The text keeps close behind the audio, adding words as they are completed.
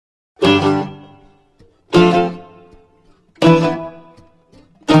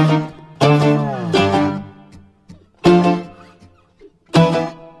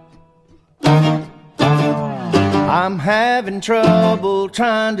having trouble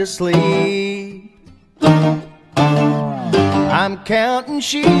trying to sleep. I'm counting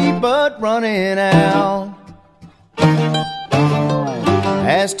sheep but running out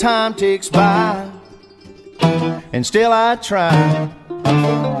as time ticks by, and still I try.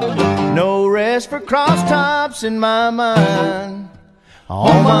 No rest for crosstops in my mind.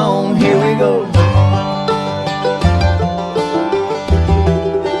 On my own, here we go.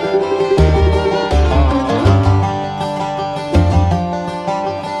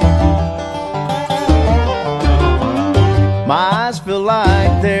 My eyes feel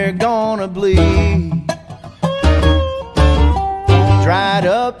like they're gonna bleed, dried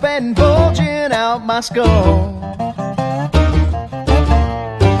up and bulging out my skull.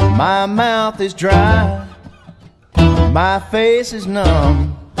 My mouth is dry, my face is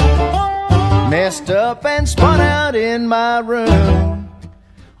numb, messed up and spun out in my room.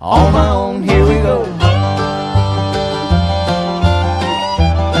 On my own, here we go.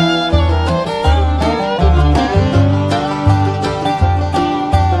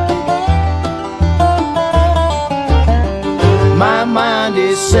 My mind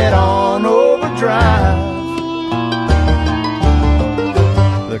is set on overdrive.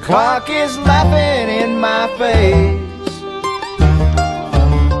 The clock is laughing in my face.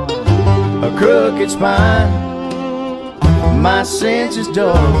 A crooked spine, my senses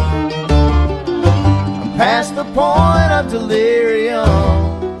dull. I'm past the point of delirium.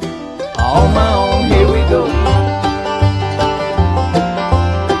 On my own, here we go.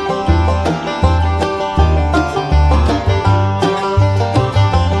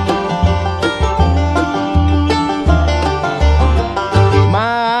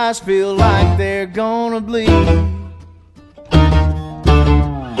 Feel like they're gonna bleed,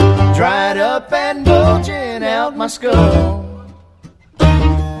 dried up and bulging out my skull.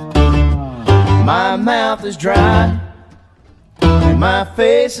 My mouth is dry and my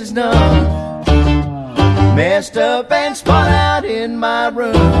face is numb, messed up and spun out in my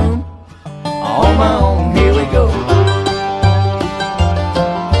room. On my own, here we go.